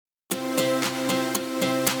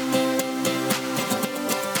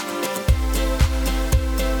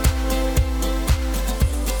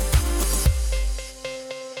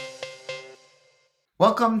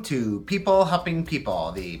Welcome to People Helping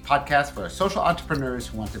People, the podcast for social entrepreneurs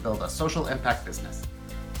who want to build a social impact business.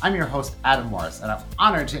 I'm your host, Adam Morris, and I'm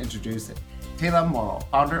honored to introduce Tahlayah Morrow,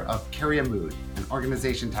 founder of Carry a Mood, an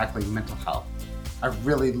organization tackling mental health. I've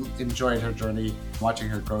really enjoyed her journey, watching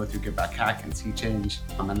her grow through Give Back Hack and Sea Change,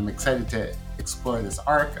 and I'm excited to explore this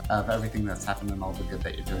arc of everything that's happened and all the good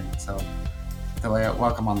that you're doing. So, Tahlayah,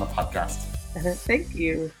 welcome on the podcast. Thank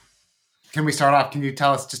you. Can we start off? Can you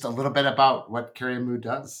tell us just a little bit about what Carry a Mood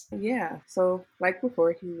does? Yeah, so like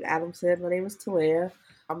before, Adam said, my name is Tahlayah.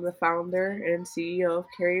 I'm the founder and CEO of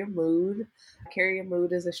Carry a Mood. Carry a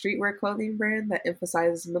Mood is a streetwear clothing brand that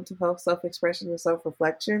emphasizes mental health, self-expression, and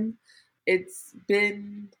self-reflection. It's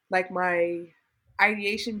been like my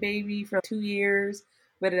ideation baby for 2 years,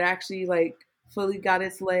 but it actually fully got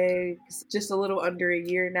its legs just a little under a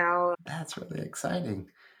year now. That's really exciting.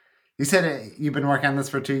 You said you've been working on this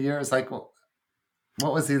for 2 years.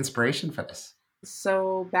 What was the inspiration for this?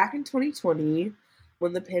 So back in 2020,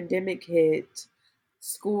 when the pandemic hit,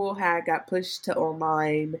 school got pushed to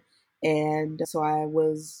online. And so I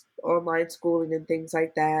was online schooling and things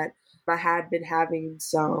like that. I had been having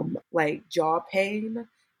some jaw pain,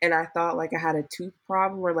 and I thought I had a tooth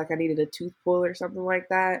problem or I needed a tooth pull or something like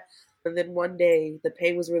that. And then one day the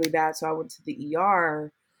pain was really bad, so I went to the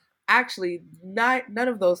ER. Actually, none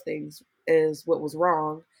of those things is what was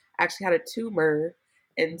wrong. I actually had a tumor,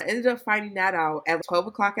 and I ended up finding that out at 12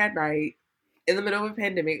 o'clock at night in the middle of a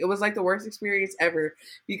pandemic. It was the worst experience ever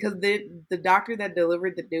because the doctor that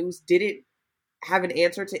delivered the news didn't have an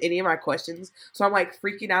answer to any of my questions. So I'm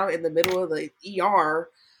freaking out in the middle of the ER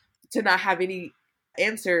to not have any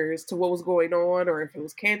answers to what was going on or if it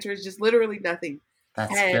was cancerous, just literally nothing.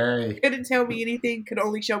 That's scary. Couldn't tell me anything, could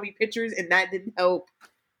only show me pictures, and that didn't help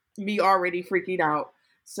me already freaking out.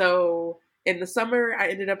 So in the summer, I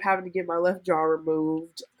ended up having to get my left jaw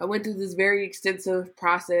removed. I went through this very extensive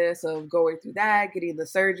process of going through that, getting the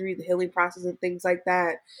surgery, the healing process, and things like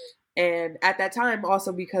that. And at that time,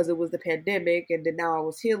 also because it was the pandemic and then now I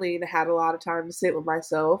was healing, I had a lot of time to sit with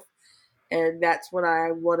myself. And that's when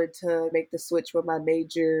I wanted to make the switch with my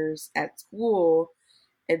majors at school.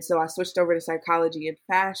 And so I switched over to psychology and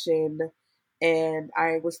fashion. And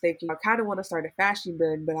I was thinking, I kind of want to start a fashion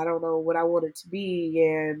brand, but I don't know what I want it to be.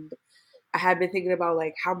 And I had been thinking about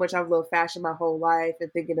how much I've loved fashion my whole life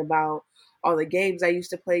and thinking about all the games I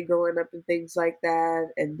used to play growing up and things like that.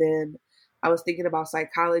 And then I was thinking about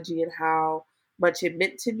psychology and how much it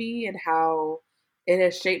meant to me and how it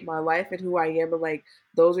has shaped my life and who I am. And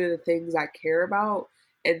those are the things I care about.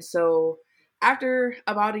 And so after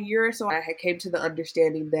about a year or so, I came to the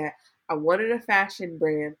understanding that I wanted a fashion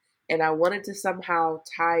brand and I wanted to somehow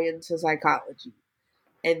tie into psychology.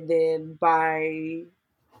 And then by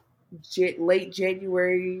late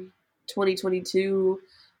January 2022,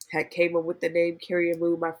 I came up with the name Carry a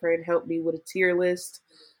Mood. My friend helped me with a tier list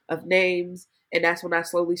of names. And that's when I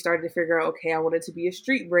slowly started to figure out, okay, I wanted to be a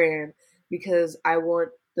street brand because I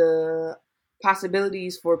want the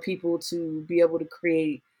possibilities for people to be able to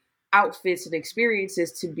create outfits and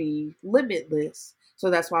experiences to be limitless. So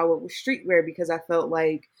that's why I went with streetwear, because I felt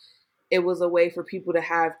like it was a way for people to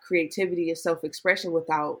have creativity and self-expression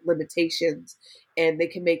without limitations. And they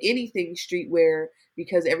can make anything streetwear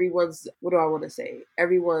because everyone's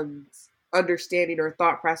understanding or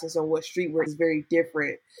thought process on what streetwear is very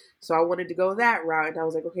different. So I wanted to go that route. And I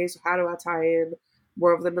was like, okay, so how do I tie in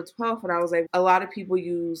more of the mental health? And I was like, a lot of people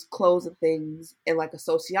use clothes and things in a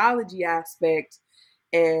sociology aspect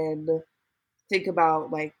and think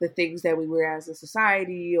about the things that we wear as a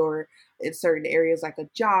society or in certain areas like a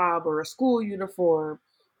job or a school uniform,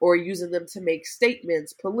 or using them to make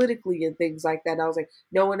statements politically and things like that. And I was like,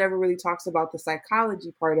 no one ever really talks about the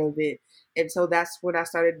psychology part of it. And so that's when I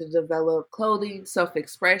started to develop clothing,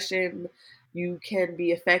 self-expression. You can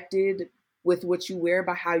be affected with what you wear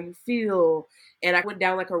by how you feel. And I went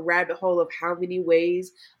down a rabbit hole of how many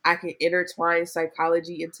ways I can intertwine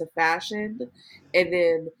psychology into fashion. And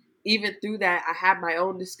then even through that, I had my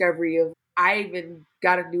own discovery of, I even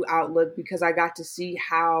got a new outlook because I got to see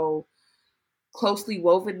how closely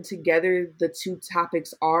woven together the two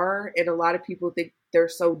topics are. And a lot of people think they're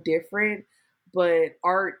so different, but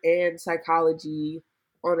art and psychology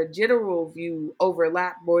on a general view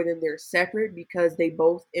overlap more than they're separate because they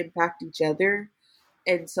both impact each other.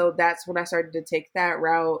 And so that's when I started to take that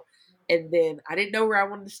route. And then I didn't know where I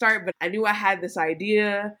wanted to start, but I knew I had this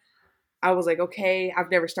idea. I was like, okay,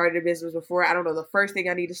 I've never started a business before. I don't know the first thing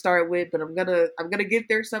I need to start with, but I'm gonna get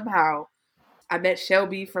there somehow. I met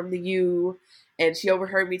Shelby from the U, and she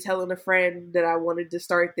overheard me telling a friend that I wanted to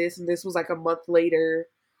start this, and this was a month later.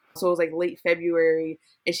 So it was like late February.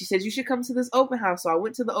 And she said, you should come to this open house. So I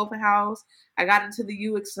went to the open house. I got into the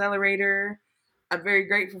U Accelerator. I'm very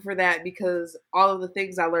grateful for that because all of the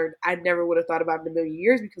things I learned, I never would have thought about in a million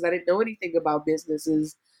years because I didn't know anything about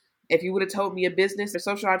businesses. If you would have told me a business or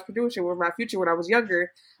social entrepreneurship were my future when I was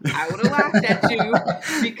younger, I would have laughed at you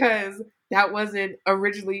because that wasn't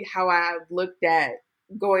originally how I looked at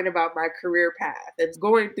going about my career path. And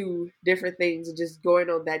going through different things and just going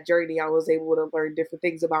on that journey, I was able to learn different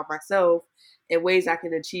things about myself and ways I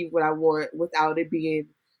can achieve what I want without it being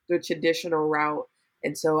the traditional route.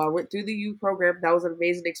 And so I went through the U program. That was an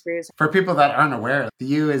amazing experience. For people that aren't aware, the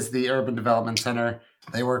U is the Urban Development Center.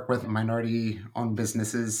 They work with minority-owned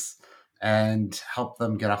businesses and help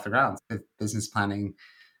them get off the ground with business planning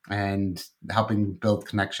and helping build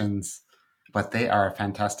connections. But they are a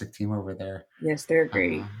fantastic team over there. Yes, they're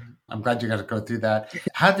great. I'm glad you got to go through that.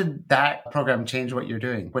 How did that program change what you're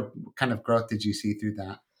doing? What kind of growth did you see through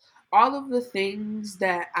that? All of the things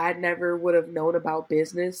that I never would have known about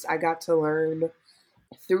business, I got to learn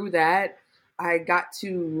through that. I got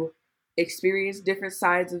to experience different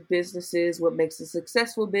sides of businesses, what makes a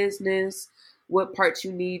successful business, what parts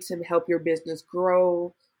you need to help your business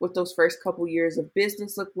grow, what those first couple years of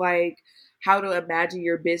business look like, how to imagine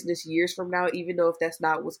your business years from now, even though if that's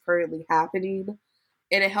not what's currently happening.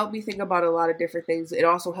 And it helped me think about a lot of different things. It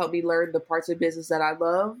also helped me learn the parts of business that I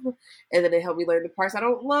love. And then it helped me learn the parts I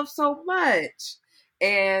don't love so much.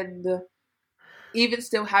 And even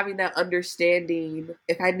still having that understanding,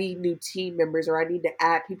 if I need new team members or I need to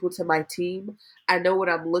add people to my team, I know what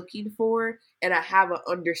I'm looking for and I have an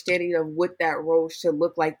understanding of what that role should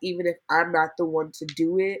look like, even if I'm not the one to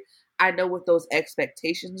do it. I know what those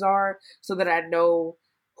expectations are so that I know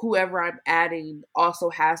whoever I'm adding also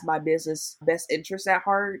has my business best interest at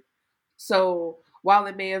heart. So while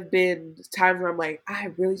it may have been times where I'm like, I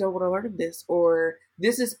really don't want to learn this, or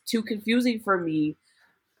this is too confusing for me,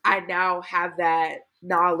 I now have that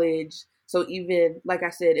knowledge. So even, like I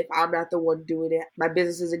said, if I'm not the one doing it, my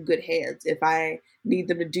business is in good hands. If I need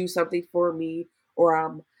them to do something for me or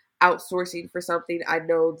I'm outsourcing for something, I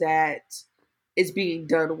know that it's being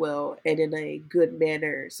done well and in a good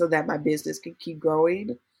manner so that my business can keep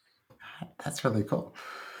growing. That's really cool.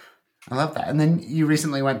 I love that. And then you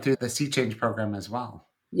recently went through the Sea Change program as well.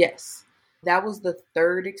 Yes. That was the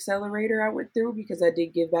third accelerator I went through because I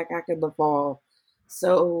did give back in the fall.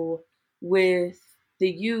 So with the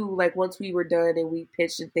U, like once we were done and we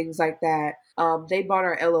pitched and things like that, they bought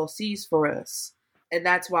our LLCs for us. And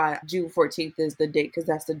that's why June 14th is the date, because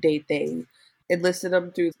that's the date they enlisted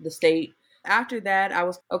them through the state. After that, I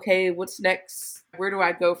was, okay, what's next? Where do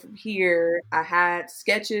I go from here? I had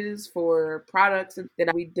sketches for products and then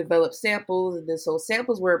we developed samples. And then so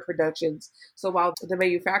samples were in productions. So while the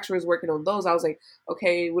manufacturer was working on those, I was like,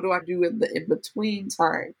 okay, what do I do in the in between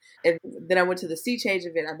time? And then I went to the Sea Change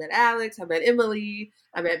event. I met Alex, I met Emily,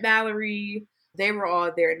 I met Mallory. They were all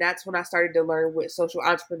there. And that's when I started to learn what social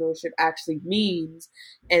entrepreneurship actually means.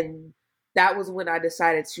 And that was when I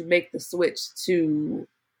decided to make the switch to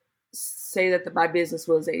say that my business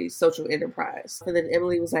was a social enterprise. And then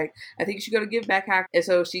Emily was like, I think you should go to Give Back Hack. And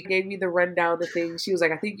so she gave me the rundown of things. She was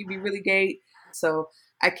like, I think you'd be really great. So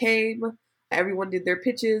I came, everyone did their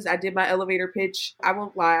pitches. I did my elevator pitch. I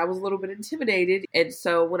won't lie, I was a little bit intimidated. And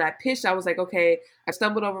so when I pitched, I was like, okay, I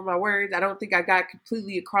stumbled over my words. I don't think I got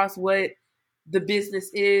completely across what the business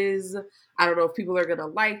is. I don't know if people are going to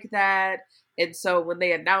like that. And so when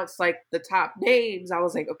they announced like the top names, I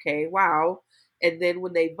was like, okay, wow. And then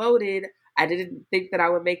when they voted, I didn't think that I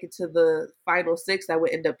would make it to the final six. I would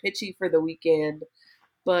end up pitching for the weekend.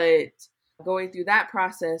 But going through that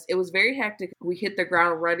process, it was very hectic. We hit the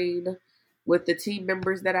ground running with the team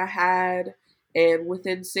members that I had. And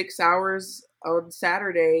within 6 hours on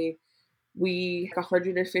Saturday, we had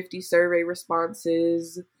 150 survey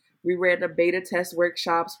responses. We ran a beta test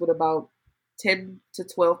workshops with about 10 to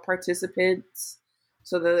 12 participants.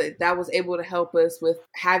 So that was able to help us with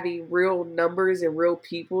having real numbers and real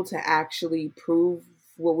people to actually prove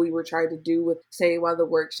what we were trying to do with saying why the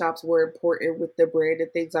workshops were important with the brand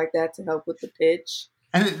and things like that to help with the pitch.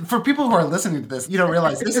 And for people who are listening to this, you don't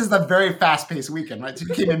realize this is a very fast-paced weekend, right? So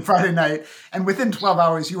you came in Friday night, and within 12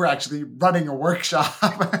 hours, you were actually running a workshop.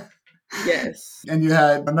 Yes. And you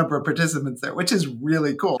had a number of participants there, which is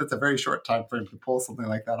really cool. It's a very short time frame to pull something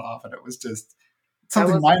like that off, and it was just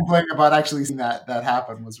something mind-blowing about actually seeing that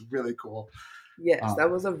happen was really cool. Yes, that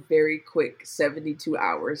was a very quick 72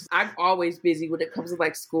 hours. I'm always busy when it comes to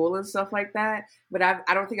like school and stuff like that, but I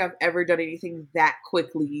don't think I've ever done anything that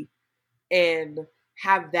quickly and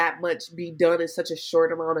have that much be done in such a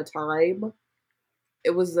short amount of time.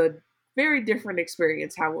 It was a very different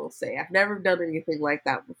experience, I will say. I've never done anything like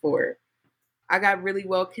that before. I got really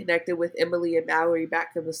well connected with Emily and Mallory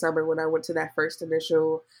back in the summer when I went to that first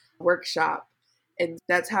initial workshop. And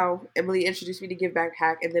that's how Emily introduced me to Give Back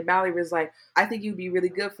Hack. And then Mallory was like, I think you'd be really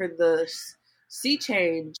good for the Sea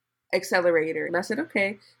Change Accelerator. And I said,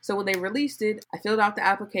 okay. So when they released it, I filled out the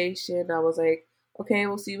application. I was like, okay,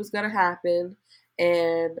 we'll see what's going to happen.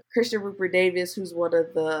 And Christian Rupert Davis, who's one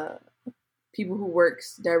of the people who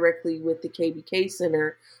works directly with the KBK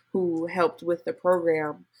Center, who helped with the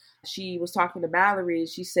program, she was talking to Mallory.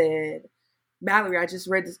 She said, Mallory, I just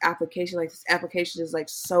read this application. Like, this application is like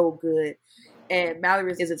so good. And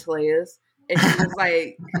Mallory is a Tahlayah's. And she was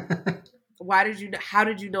like, how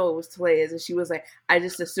did you know it was Tahlayah's? And she was like, I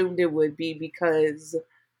just assumed it would be because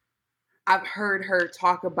I've heard her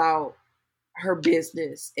talk about her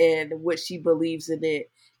business and what she believes in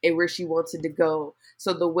it and where she wants it to go.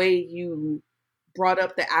 So the way you brought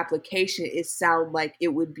up the application, it sounded like it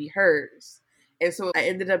would be hers. And so I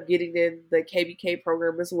ended up getting in the KBK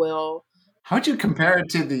program as well. How'd you compare it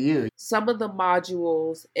to the U? Some of the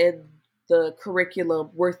modules in the curriculum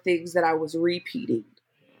were things that I was repeating.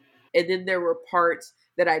 And then there were parts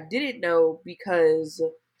that I didn't know because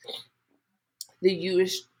the U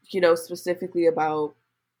is, specifically about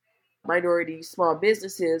minority small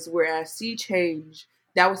businesses, whereas Sea Change,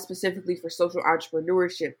 that was specifically for social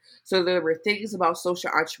entrepreneurship. So there were things about social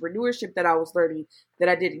entrepreneurship that I was learning that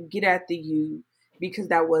I didn't get at the U because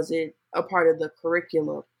that wasn't a part of the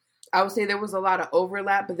curriculum. I would say there was a lot of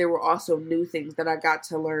overlap, but there were also new things that I got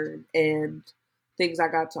to learn and things I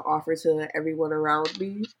got to offer to everyone around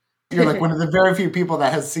me. You're like one of the very few people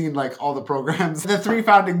that has seen like all the programs. The 3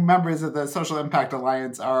 founding members of the Social Impact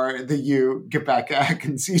Alliance are the U, Give Back Hack,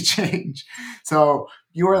 and Sea Change. So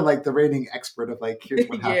you are like the rating expert of like, here's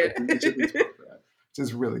what happened in each of these programs, which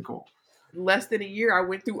is really cool. Less than a year, I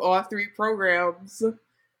went through all 3 programs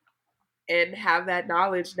and have that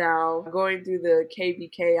knowledge now. Going through the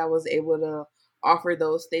KBK, I was able to offer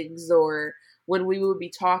those things, or when we would be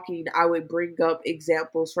talking, I would bring up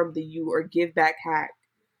examples from the U or Give Back Hack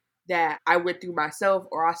that I went through myself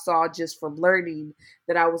or I saw just from learning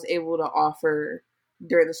that I was able to offer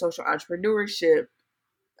during the social entrepreneurship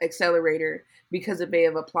accelerator because it may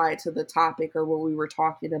have applied to the topic or what we were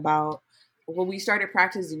talking about. When we started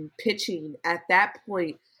practicing pitching, at that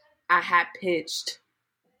point, I had pitched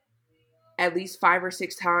at least 5 or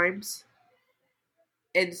 6 times.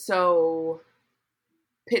 And so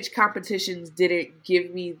pitch competitions didn't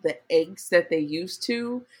give me the angst that they used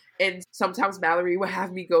to. And sometimes Mallory would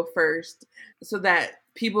have me go first so that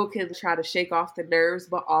people can try to shake off the nerves,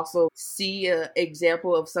 but also see an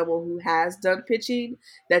example of someone who has done pitching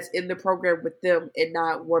that's in the program with them and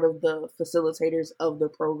not one of the facilitators of the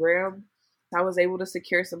program. I was able to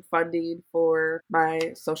secure some funding for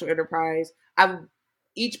my social enterprise.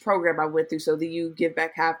 Each program I went through, so the U Give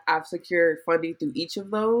Back Hack, I've secured funding through each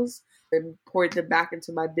of those and poured them back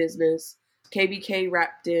into my business. KBK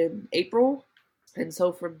wrapped in April. And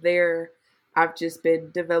so from there, I've just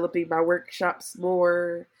been developing my workshops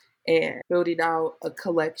more and building out a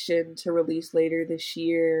collection to release later this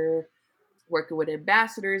year, working with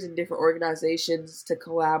ambassadors and different organizations to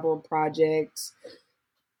collab on projects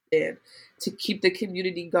and to keep the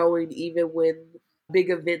community going even when big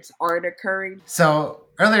events aren't occurring. So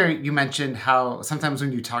earlier you mentioned how sometimes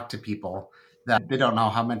when you talk to people that they don't know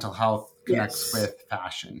how mental health connects with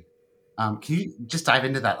fashion. Can you just dive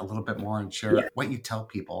into that a little bit more and share what you tell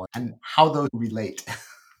people and how those relate?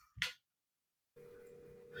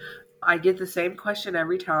 I get the same question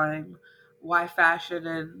every time. Why fashion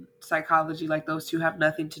and psychology, like those two have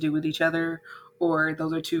nothing to do with each other, or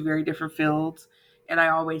those are 2 very different fields. And I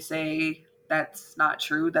always say that's not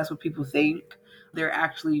true. That's what people think. They're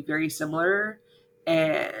actually very similar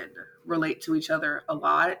and relate to each other a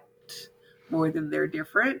lot more than they're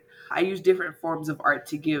different. I use different forms of art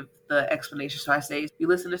to give the explanation. So I say, you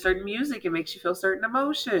listen to certain music, it makes you feel certain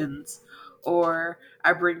emotions. Or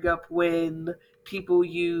I bring up when people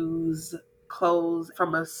use clothes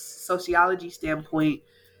from a sociology standpoint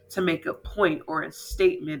to make a point or a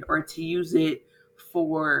statement or to use it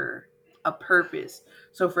for a purpose.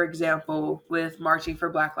 So for example, with Marching for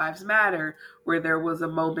Black Lives Matter, where there was a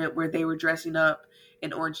moment where they were dressing up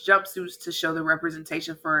in orange jumpsuits to show the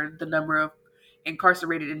representation for the number of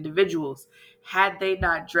incarcerated individuals. Had they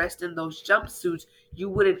not dressed in those jumpsuits, you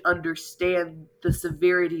wouldn't understand the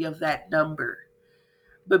severity of that number.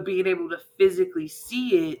 But being able to physically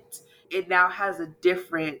see it, it now has a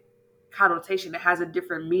different connotation. It has a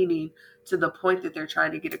different meaning to the point that they're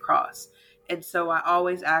trying to get across. And so I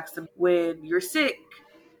always ask them, when you're sick,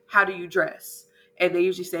 how do you dress? And they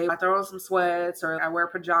usually say, I throw on some sweats, or I wear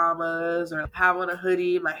pajamas, or have on a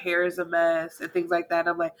hoodie, my hair is a mess, and things like that.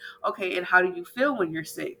 I'm like, okay, and how do you feel when you're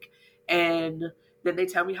sick? And then they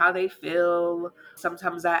tell me how they feel.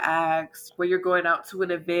 Sometimes I ask, when you're going out to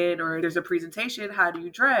an event or there's a presentation, how do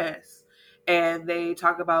you dress? And they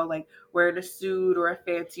talk about like wearing a suit or a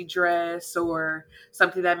fancy dress or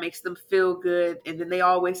something that makes them feel good. And then they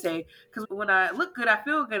always say, because when I look good, I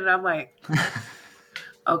feel good. And I'm like,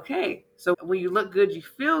 okay, so when you look good, you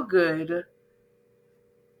feel good.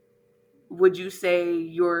 Would you say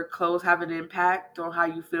your clothes have an impact on how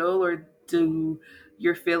you feel, or do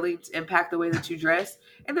your feelings impact the way that you dress?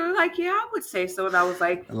 And they were like, yeah, I would say so. And I was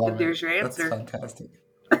like, I love then there's it. your That's answer. fantastic.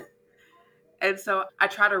 And so I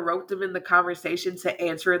try to rope them in the conversation to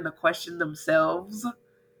answering the question themselves.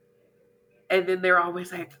 And then they're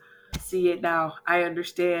always like, see it now. I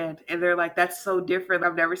understand. And they're like, that's so different.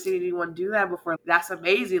 I've never seen anyone do that before. That's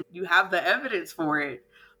amazing. You have the evidence for it.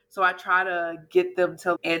 So I try to get them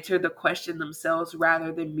to answer the question themselves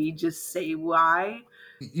rather than me just say why.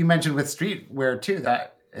 You mentioned with streetwear too,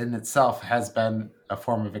 that in itself has been a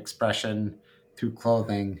form of expression through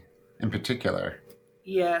clothing in particular.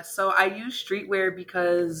 Yeah, so I use streetwear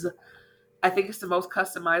because I think it's the most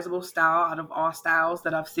customizable style out of all styles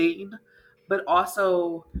that I've seen. But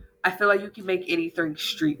also, I feel like you can make anything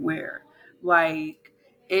streetwear. Like,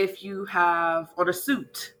 if you have on a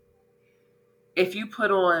suit, if you put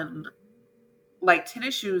on like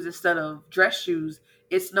tennis shoes instead of dress shoes,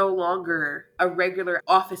 it's no longer a regular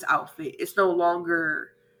office outfit. It's no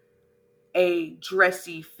longer a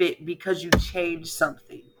dressy fit because you changed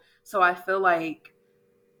something. So I feel like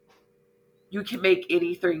you can make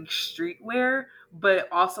anything streetwear, but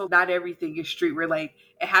also not everything is streetwear. Like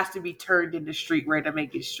it has to be turned into streetwear to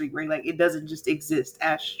make it streetwear. Like it doesn't just exist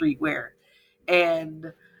as streetwear.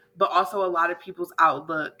 And but also a lot of people's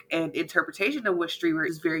outlook and interpretation of what streetwear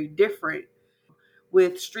is very different.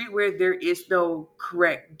 With streetwear, there is no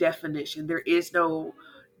correct definition. There is no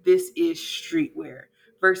this is streetwear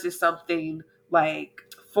versus something like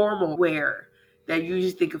formal wear that you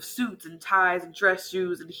usually think of suits and ties and dress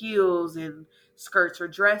shoes and heels and skirts or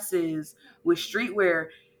dresses. With streetwear,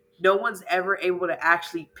 no one's ever able to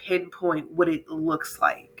actually pinpoint what it looks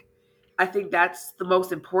like. I think that's the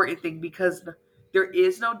most important thing because there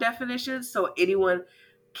is no definition, so anyone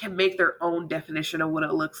can make their own definition of what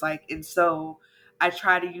it looks like. And so I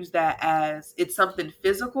try to use that as it's something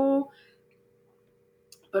physical,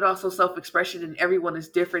 but also self-expression. And everyone is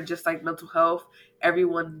different, just like mental health.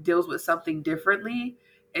 Everyone deals with something differently.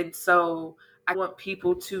 And so I want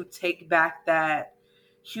people to take back that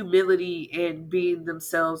humility and being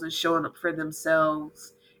themselves and showing up for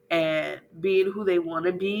themselves and being who they want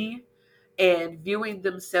to be and viewing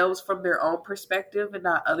themselves from their own perspective and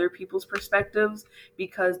not other people's perspectives,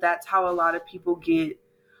 because that's how a lot of people get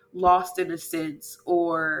lost in a sense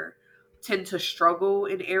or tend to struggle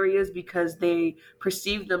in areas because they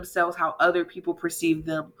perceive themselves how other people perceive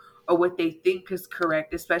them or what they think is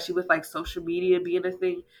correct, especially with like social media being a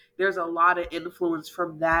thing. There's a lot of influence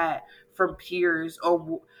from that, from peers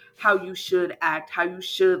on how you should act, how you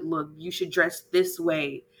should look, you should dress this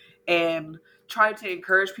way, and trying to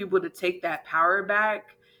encourage people to take that power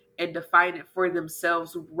back and define it for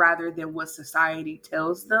themselves rather than what society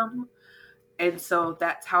tells them. And so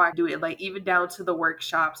that's how I do it. Like even down to the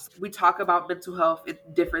workshops, we talk about mental health and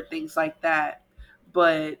different things like that.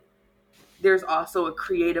 But there's also a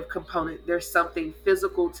creative component. There's something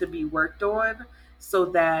physical to be worked on so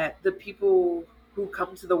that the people who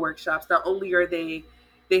come to the workshops, not only are they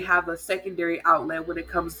have a secondary outlet when it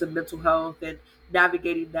comes to mental health and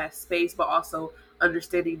navigating that space, but also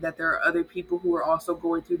understanding that there are other people who are also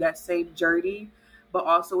going through that same journey. But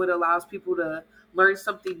also it allows people to learn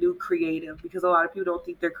something new creative, because a lot of people don't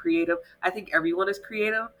think they're creative. I think everyone is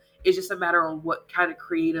creative. It's just a matter of what kind of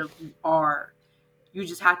creative you are. You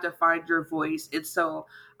just have to find your voice. And so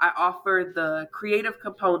I offer the creative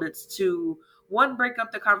components to, one, break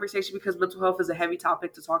up the conversation because mental health is a heavy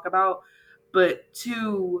topic to talk about, but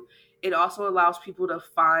two, it also allows people to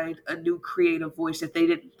find a new creative voice that they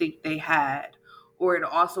didn't think they had. Or it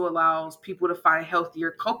also allows people to find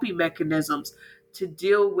healthier coping mechanisms to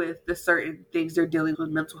deal with the certain things they're dealing with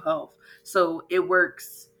mental health. So it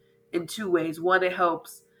works in two ways. One, it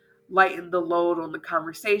helps lighten the load on the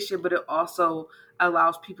conversation, but it also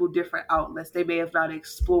allows people different outlets they may have not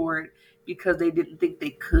explored because they didn't think they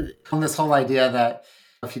could. On this whole idea that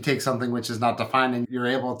if you take something which is not defined and you're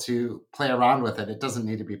able to play around with it, it doesn't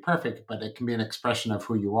need to be perfect, but it can be an expression of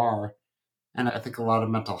who you are. And I think a lot of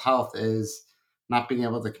mental health is not being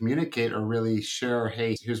able to communicate or really share,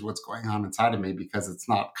 hey, here's what's going on inside of me, because it's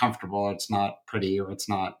not comfortable, or it's not pretty, or it's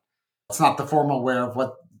not It's not the formal way of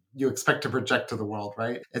what you expect to project to the world,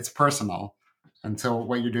 right? It's personal. And so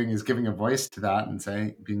what you're doing is giving a voice to that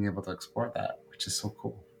and being able to explore that, which is so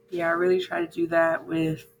cool. Yeah, I really try to do that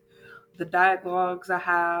with the dialogues I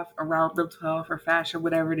have around mental health or fashion,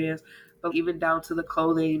 whatever it is, but even down to the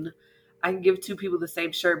clothing. I can give two people the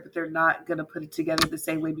same shirt, but they're not going to put it together the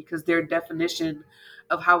same way because their definition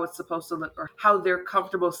of how it's supposed to look or how they're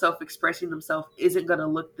comfortable self-expressing themselves isn't going to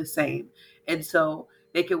look the same. And so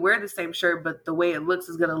they can wear the same shirt, but the way it looks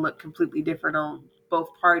is going to look completely different on both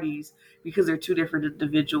parties because they're two different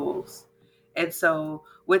individuals. And so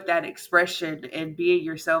with that expression and being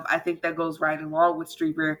yourself, I think that goes right along with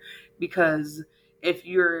streetwear because if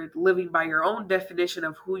you're living by your own definition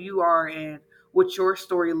of who you are and what your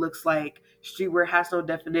story looks like, streetwear has no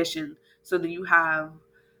definition. So then you have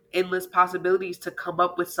endless possibilities to come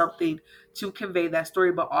up with something to convey that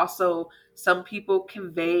story. But also, some people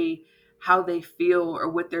convey how they feel or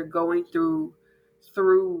what they're going through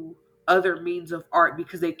other means of art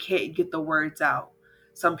because they can't get the words out.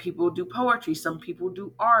 Some people do poetry, some people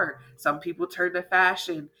do art, some people turn to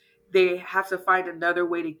fashion. They have to find another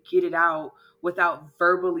way to get it out without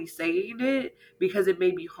verbally saying it because it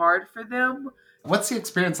may be hard for them. What's the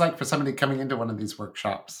experience like for somebody coming into one of these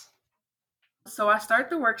workshops? So I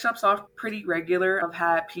start the workshops off pretty regular. I've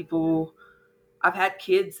had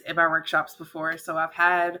kids in my workshops before. So I've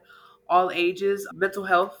had all ages. Mental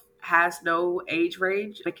health has no age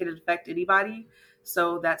range. It can affect anybody.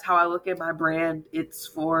 So that's how I look at my brand. It's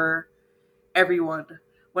for everyone.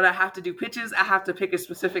 When I have to do pitches, I have to pick a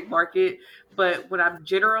specific market. But when I'm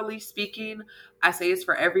generally speaking, I say it's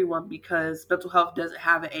for everyone because mental health doesn't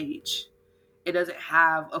have an age. It doesn't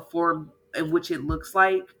have a form in which it looks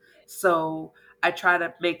like. So I try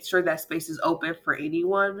to make sure that space is open for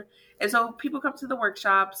anyone. And so people come to the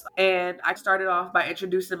workshops and I started off by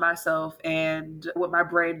introducing myself and what my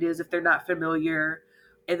brand is if they're not familiar.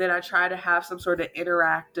 And then I try to have some sort of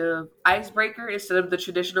interactive icebreaker instead of the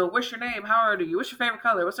traditional, what's your name? How old are you? What's your favorite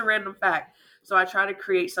color? What's a random fact? So I try to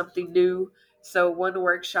create something new. So one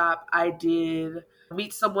workshop I did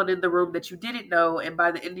meet someone in the room that you didn't know, and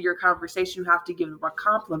by the end of your conversation, you have to give them a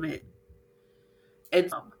compliment.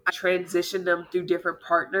 And I transition them through different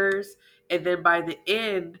partners, and then by the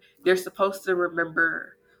end, they're supposed to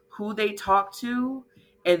remember who they talked to,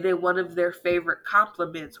 and then one of their favorite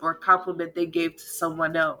compliments or a compliment they gave to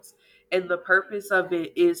someone else. And the purpose of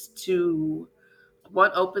it is to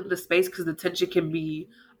one, open the space because the tension can be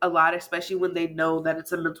a lot, especially when they know that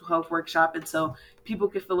it's a mental health workshop. And so people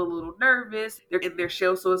can feel a little nervous. They're in their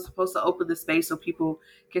shell. So it's supposed to open the space so people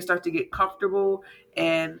can start to get comfortable.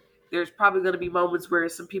 And there's probably going to be moments where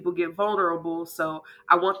some people get vulnerable. So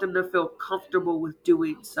I want them to feel comfortable with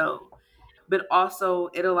doing so. But also,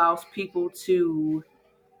 it allows people to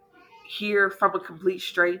hear from a complete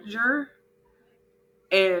stranger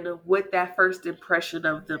and what that first impression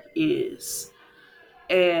of them is.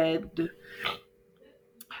 And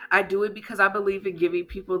I do it because I believe in giving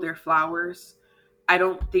people their flowers. I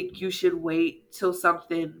don't think you should wait till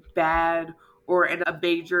something bad or a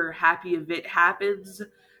major happy event happens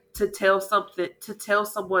to tell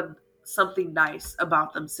someone something nice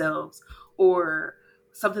about themselves or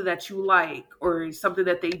something that you like or something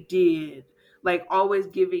that they did. Like always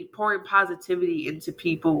pouring positivity into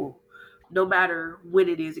people no matter when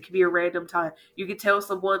it is. It can be a random time. You can tell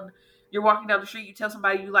someone you're walking down the street, you tell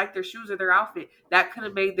somebody you like their shoes or their outfit. That could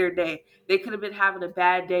have made their day. They could have been having a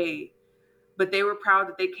bad day, but they were proud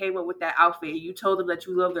that they came up with that outfit. You told them that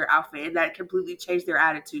you love their outfit, and that completely changed their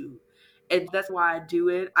attitude. And that's why I do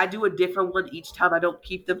it. I do a different one each time. I don't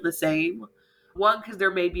keep them the same. One, because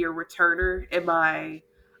there may be a returner in my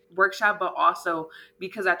workshop, but also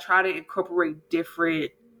because I try to incorporate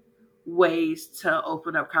different ways to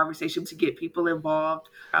open up conversation to get people involved.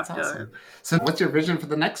 That's awesome. So what's your vision for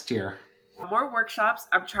the next year? More workshops.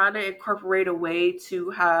 I'm trying to incorporate a way to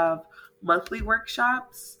have monthly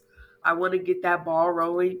workshops. I want to get that ball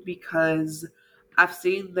rolling because I've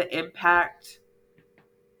seen the impact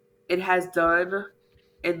it has done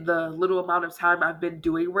in the little amount of time I've been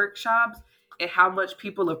doing workshops and how much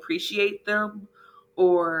people appreciate them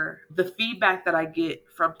or the feedback that I get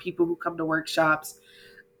from people who come to workshops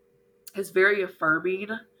is very affirming.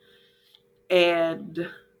 And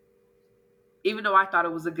even though I thought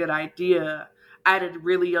it was a good idea, I didn't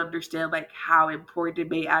really understand like how important it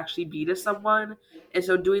may actually be to someone. And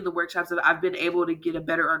so doing the workshops, I've been able to get a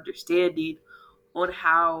better understanding on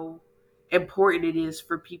how important it is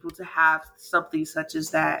for people to have something such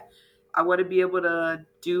as that. I want to be able to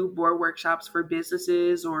do more workshops for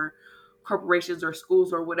businesses or corporations or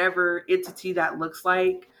schools or whatever entity that looks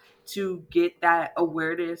like to get that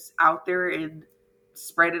awareness out there and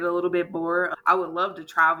spread it a little bit more. I would love to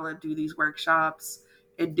travel and do these workshops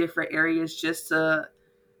in different areas just to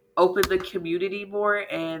open the community more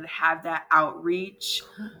and have that outreach,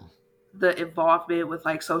 the involvement with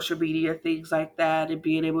like social media, things like that, and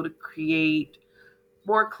being able to create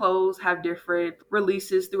more clothes, have different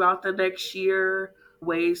releases throughout the next year,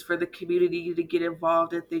 ways for the community to get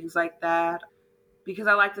involved in things like that. Because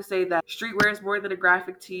I like to say that streetwear is more than a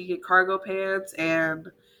graphic tee and cargo pants,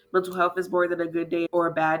 and mental health is more than a good day or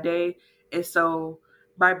a bad day. And so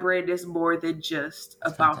my brand is more than just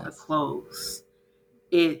about the clothes.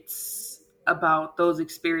 It's about those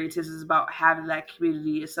experiences. It's about having that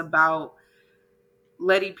community. It's about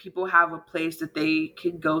letting people have a place that they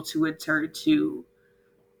can go to and turn to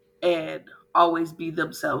and always be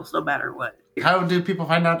themselves no matter what. How do people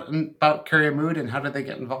find out about Carry a Mood, and how do they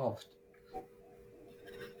get involved?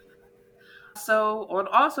 So on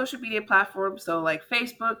all social media platforms, so like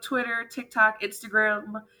Facebook, Twitter, TikTok,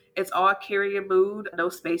 Instagram, it's all Carry a Mood, no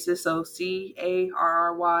spaces. So CARRYAMOOD,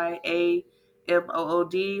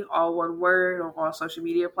 all one word, on all social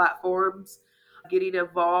media platforms. Getting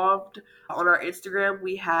involved on our Instagram,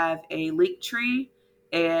 we have a link tree,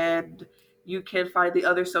 and you can find the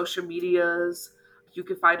other social medias. You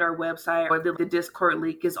can find our website, or the Discord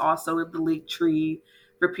link is also in the link tree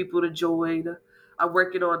for people to join. I'm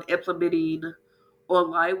working on implementing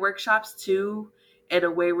online workshops too, in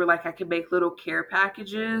a way where like I can make little care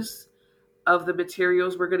packages of the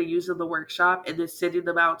materials we're going to use in the workshop, and then sending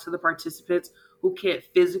them out to the participants who can't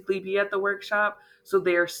physically be at the workshop, so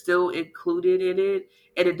they're still included in it,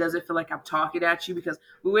 and it doesn't feel like I'm talking at you, because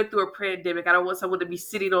we went through a pandemic. I don't want someone to be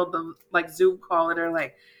sitting on the like Zoom call and they're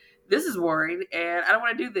like, this is boring and I don't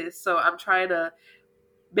want to do this. So I'm trying to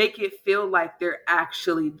make it feel like they're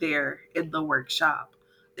actually there in the workshop.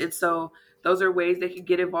 And so those are ways they can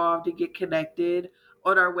get involved and get connected.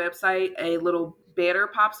 On our website, a little banner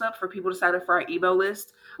pops up for people to sign up for our email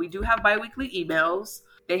list. We do have bi-weekly emails.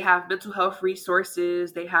 They have mental health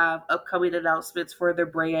resources. They have upcoming announcements for their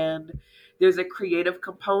brand. There's a creative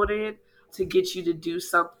component to get you to do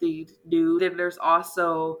something new. Then there's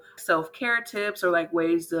also self-care tips, or like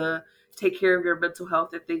ways to take care of your mental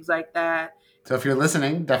health and things like that. So if you're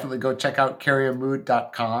listening, definitely go check out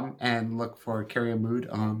carryamood.com and look for Carry a Mood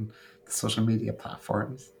on the social media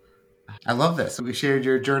platforms. I love this. We shared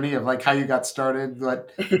your journey of like how you got started,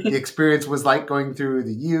 what the experience was like going through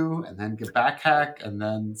the U, and then Get Back Hack, and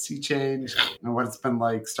then Sea Change, and what it's been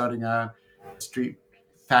like starting a street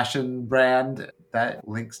fashion brand that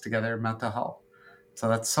links together mental health. So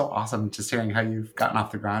that's so awesome, just hearing how you've gotten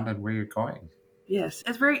off the ground and where you're going. Yes,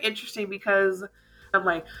 it's very interesting because I'm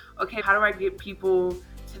like, okay, how do I get people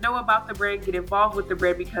to know about the brand, get involved with the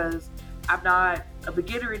brand? Because I'm not a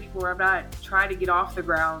beginner anymore. I'm not trying to get off the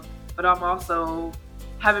ground, but I'm also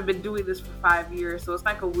haven't been doing this for 5 years. So it's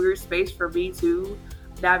like a weird space for me too,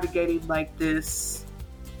 navigating like this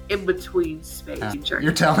in-between space.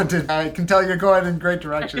 You're talented. I can tell you're going in great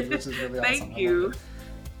directions, which is really awesome. Thank you.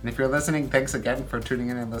 And if you're listening, thanks again for tuning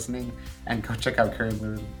in and listening, and go check out Carry a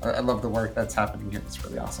Mood. I love the work that's happening here. It's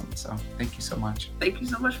really awesome. So thank you so much. Thank you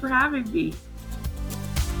so much for having me.